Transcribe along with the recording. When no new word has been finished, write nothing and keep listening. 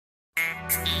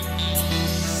Well,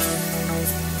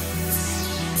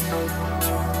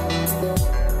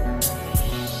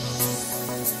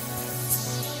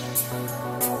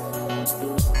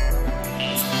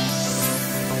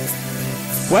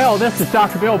 this is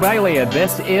Dr. Bill Bailey, and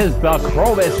this is the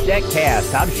Chromest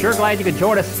Netcast. I'm sure glad you could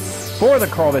join us for the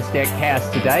Chromest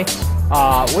Netcast today.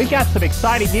 We got some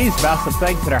exciting news about some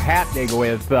things that are happening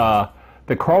with the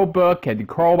Chromebook and the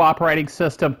Chrome operating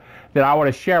system that I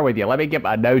want to share with you. Let me get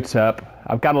my notes up.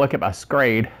 I've got to look at my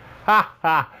screen,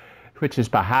 which is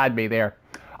behind me there.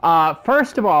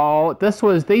 First of all,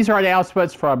 these are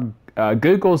announcements from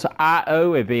Google's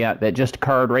I/O event that just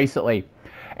occurred recently.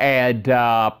 And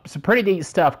some pretty neat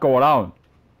stuff going on.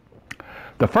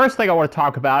 The first thing I want to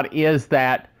talk about is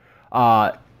that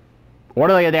one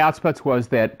of the announcements was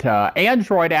that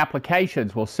Android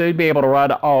applications will soon be able to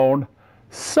run on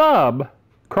some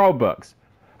Chromebooks.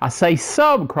 I say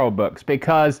some Chromebooks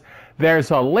because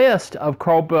there's a list of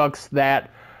Chromebooks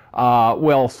that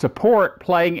will support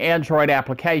playing Android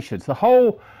applications. The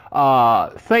whole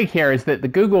thing here is that the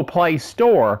Google Play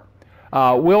Store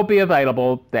will be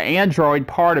available, the Android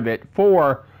part of it,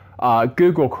 for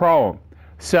Google Chrome.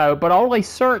 So, but only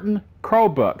certain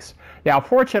Chromebooks. Now,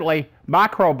 fortunately, my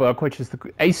Chromebook, which is the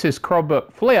Asus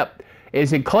Chromebook Flip,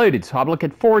 is included, so I'm looking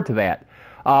forward to that.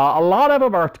 A lot of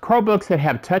them are Chromebooks that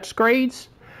have touchscreens,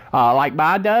 like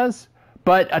mine does,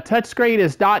 but a touchscreen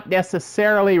is not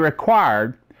necessarily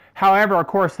required. However, of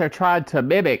course, they're trying to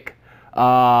mimic,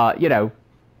 an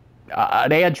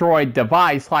Android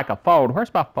device like a phone.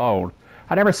 Where's my phone?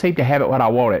 I never seem to have it when I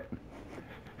want it.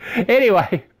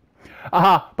 Anyway,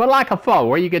 but like a phone,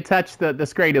 where you can touch the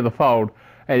screen of the phone,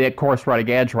 and of course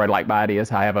running Android like mine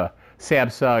is. I have a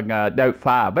Samsung Note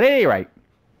 5. But at any rate,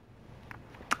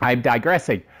 I'm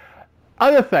digressing.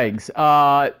 Other things,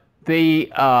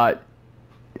 the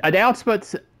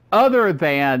announcements other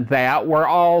than that were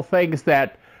all things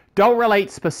that don't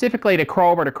relate specifically to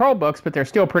Chrome or to Chromebooks, but they're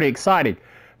still pretty exciting.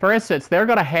 For instance, they're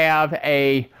going to have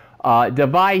a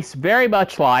device very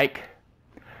much like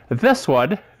this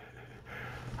one.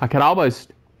 I can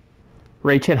almost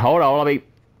reach it. Hold on, let me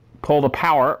pull the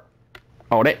power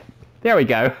on it. There we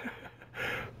go.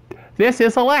 This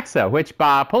is Alexa, which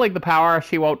by pulling the power,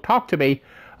 she won't talk to me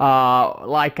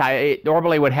like it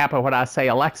normally would happen when I say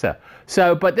Alexa.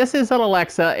 So, but this is an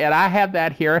Alexa, and I have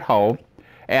that here at home,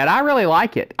 and I really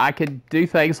like it. I can do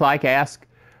things like ask,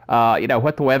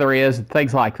 what the weather is and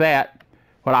things like that.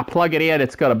 When I plug it in,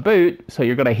 it's going to boot, so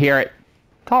you're going to hear it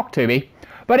talk to me.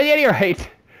 But at any rate,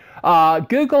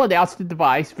 Google announced a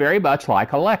device very much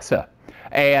like Alexa.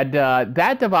 And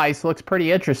that device looks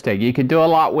pretty interesting. You can do a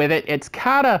lot with it. It's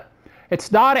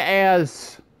not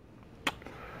as,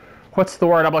 what's the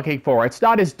word I'm looking for? It's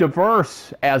not as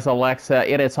diverse as Alexa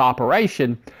in its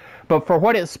operation, but for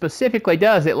what it specifically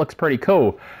does, it looks pretty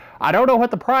cool. I don't know what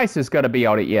the price is going to be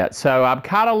on it yet, so I'm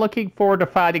kind of looking forward to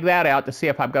finding that out to see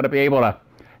if I'm going to be able to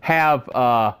have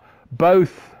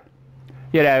both,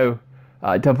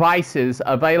 devices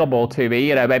available to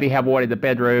me. Maybe have one in the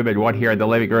bedroom and one here in the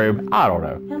living room. I don't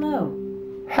know. Hello.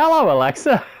 Hello,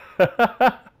 Alexa.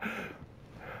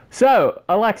 So,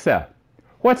 Alexa,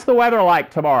 what's the weather like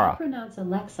tomorrow? Pronounce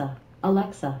Alexa.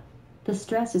 Alexa. The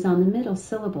stress is on the middle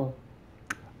syllable.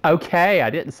 Okay, I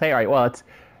didn't say it right. Well, it's,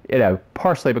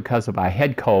 partially because of my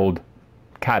head cold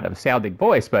kind of sounding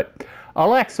voice, but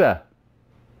Alexa,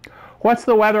 what's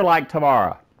the weather like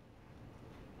tomorrow?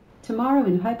 Tomorrow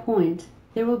in High Point,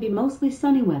 there will be mostly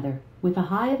sunny weather with a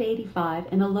high of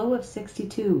 85 and a low of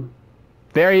 62.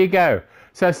 There you go.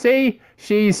 So see,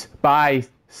 she's my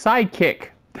sidekick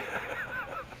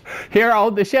here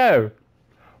on the show.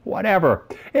 Whatever.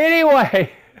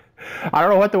 Anyway, I don't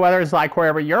know what the weather is like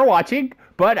wherever you're watching,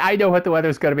 but I know what the weather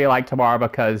is going to be like tomorrow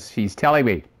because she's telling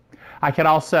me. I can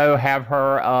also have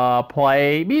her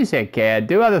play music and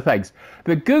do other things.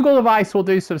 The Google device will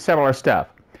do some similar stuff.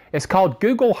 It's called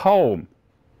Google Home,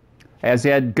 as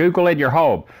in Google in your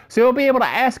home. So you'll be able to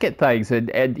ask it things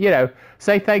and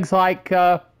say things like,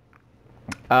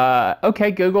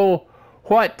 okay, Google,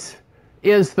 what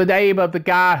is the name of the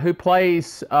guy who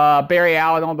plays Barry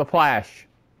Allen on The Flash?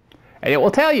 And it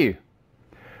will tell you,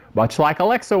 much like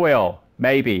Alexa will,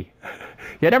 maybe.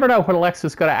 You never know what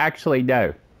Alexa's going to actually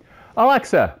know.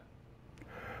 Alexa,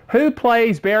 who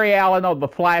plays Barry Allen on the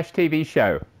Flash TV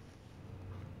show?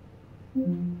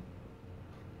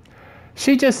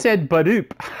 She just said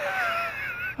Badoop.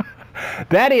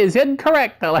 That is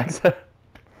incorrect, Alexa.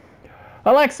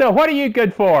 Alexa, what are you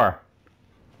good for?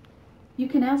 You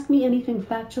can ask me anything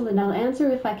factual and I'll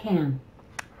answer if I can.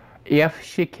 If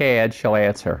she can, she'll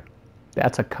answer.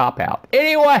 That's a cop-out.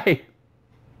 Anyway,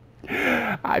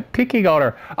 I'm picking on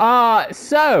her.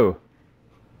 So,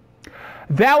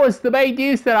 that was the main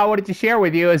news that I wanted to share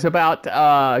with you, is about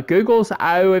Google's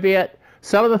I/O event.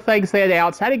 Some of the things they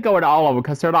announced. I didn't go into all of them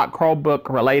because they're not Chromebook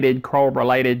related, Chrome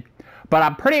related. But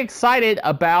I'm pretty excited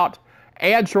about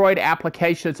Android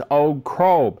applications on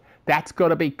Chrome. That's going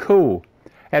to be cool.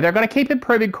 And they're going to keep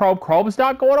improving Chrome. Chrome's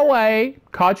not going away,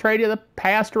 contrary to the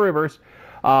past rumors.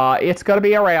 It's going to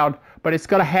be around, but it's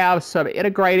going to have some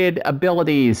integrated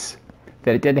abilities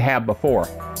that it didn't have before.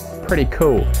 Pretty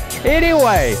cool.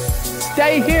 Anyway,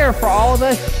 stay here for all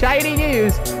the shiny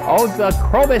news on the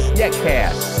Chromest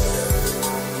Netcast.